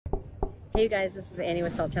Hey you guys, this is Annie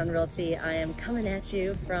with Salttown Realty. I am coming at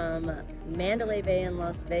you from Mandalay Bay in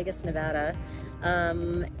Las Vegas, Nevada.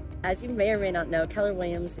 As you may or may not know, Keller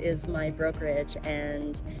Williams is my brokerage,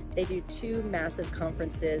 and they do two massive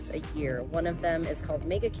conferences a year. One of them is called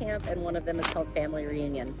Mega Camp and one of them is called Family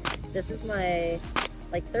Reunion. This is my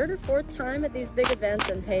third or fourth time at these big events,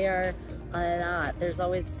 and they are a lot. There's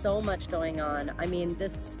always so much going on. I mean,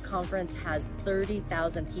 this conference has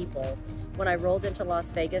 30,000 people. When I rolled into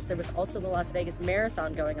Las Vegas, there was also the Las Vegas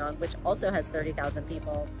Marathon going on, which also has 30,000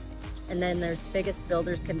 people. And then there's biggest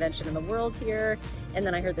builders convention in the world here. And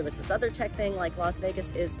then I heard there was this other tech thing. Like, Las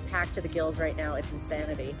Vegas is packed to the gills right now. It's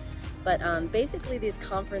insanity. But basically these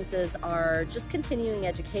conferences are just continuing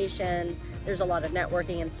education. There's a lot of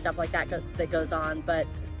networking and stuff like that that goes on. But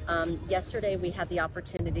yesterday we had the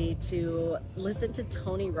opportunity to listen to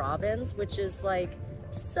Tony Robbins, which is like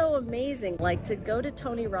so amazing. Like, to go to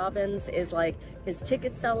Tony Robbins is like, his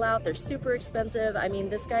tickets sell out, they're super expensive. I mean,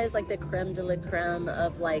 this guy is like the creme de la creme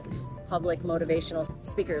of like public motivational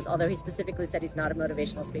speakers, although he specifically said he's not a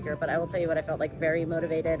motivational speaker. But I will tell you what, I felt like very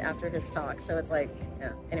motivated after his talk. So it's like,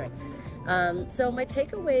 yeah, anyway. So my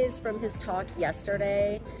takeaways from his talk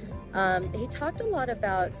yesterday, he talked a lot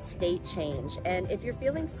about state change, and if you're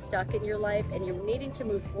feeling stuck in your life and you're needing to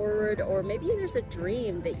move forward, or maybe there's a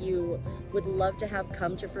dream that you would love to have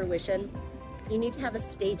come to fruition, you need to have a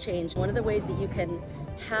state change. One of the ways that you can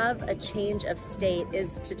have a change of state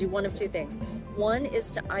is to do one of two things. One is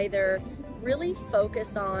to either really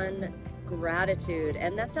focus on gratitude,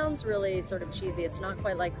 and that sounds really sort of cheesy, it's not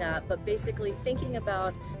quite like that, but basically thinking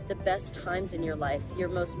about the best times in your life, your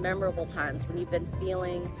most memorable times, when you've been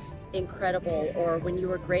feeling incredible, or when you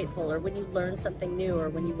were grateful, or when you learned something new, or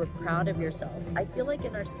when you were proud of yourselves. I feel like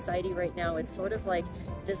in our society right now, it's sort of like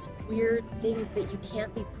this weird thing that you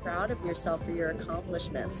can't be proud of yourself for your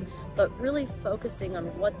accomplishments, but really focusing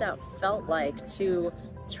on what that felt like to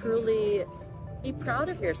truly be proud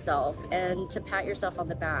of yourself and to pat yourself on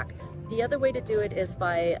the back. The other way to do it is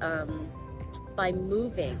by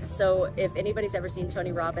moving. So if anybody's ever seen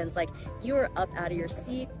Tony Robbins, like, you are up out of your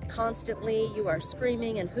seat constantly, you are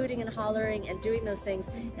screaming and hooting and hollering and doing those things.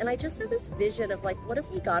 And I just had this vision of like, what if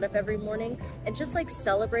we got up every morning and just like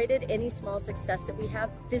celebrated any small success that we have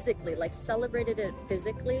physically, like celebrated it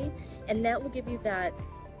physically, and that will give you that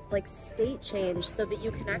like state change so that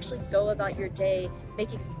you can actually go about your day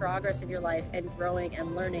making progress in your life and growing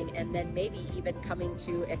and learning, and then maybe even coming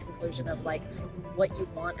to a conclusion of like what you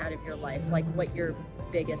want out of your life, like what your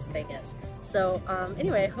biggest thing is. So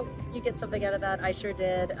anyway, I hope you get something out of that. I sure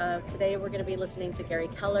did. Today we're going to be listening to Gary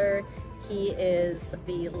Keller. He is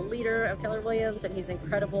the leader of Keller Williams, and he's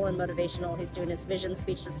incredible and motivational. He's doing his vision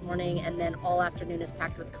speech this morning, and then all afternoon is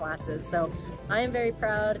packed with classes. So I am very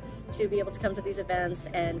proud to be able to come to these events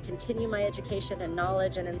and continue my education and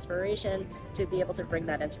knowledge and inspiration to be able to bring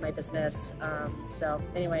that into my business. So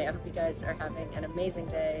anyway, I hope you guys are having an amazing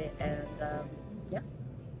day, and yeah,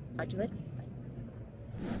 talk to you later.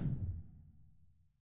 Bye.